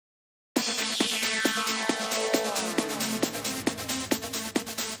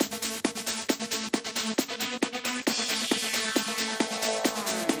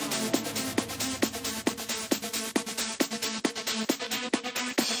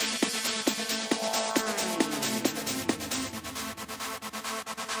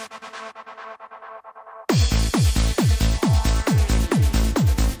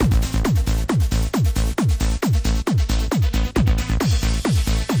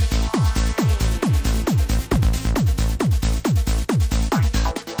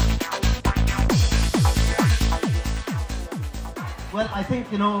think,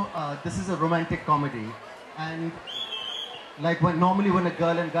 this is a romantic comedy, and like normally when a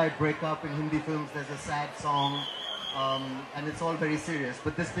girl and guy break up in Hindi films, there's a sad song, and it's all very serious.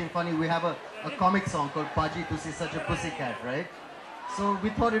 But this being funny, we have a comic song called Paji Tusi Such a Pussycat, right? So we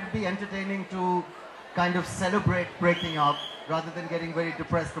thought it'd be entertaining to kind of celebrate breaking up rather than getting very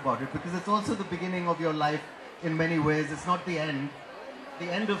depressed about it, because it's also the beginning of your life in many ways. It's not the end.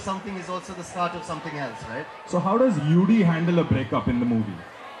 The end of something is also the start of something else, right? So how does Yudi handle a breakup in the movie?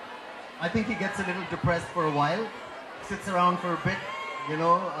 I think he gets a little depressed for a while, sits around for a bit,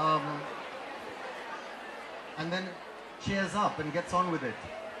 and then cheers up and gets on with it,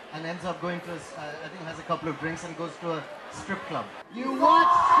 and ends up going to, I think has a couple of drinks and goes to a strip club. You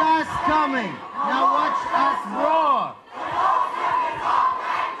watched us coming, now watch us roar!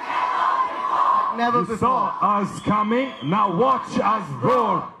 Never before. You saw us coming, now watch us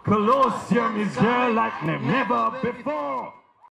roar. Colosseum is here like never before.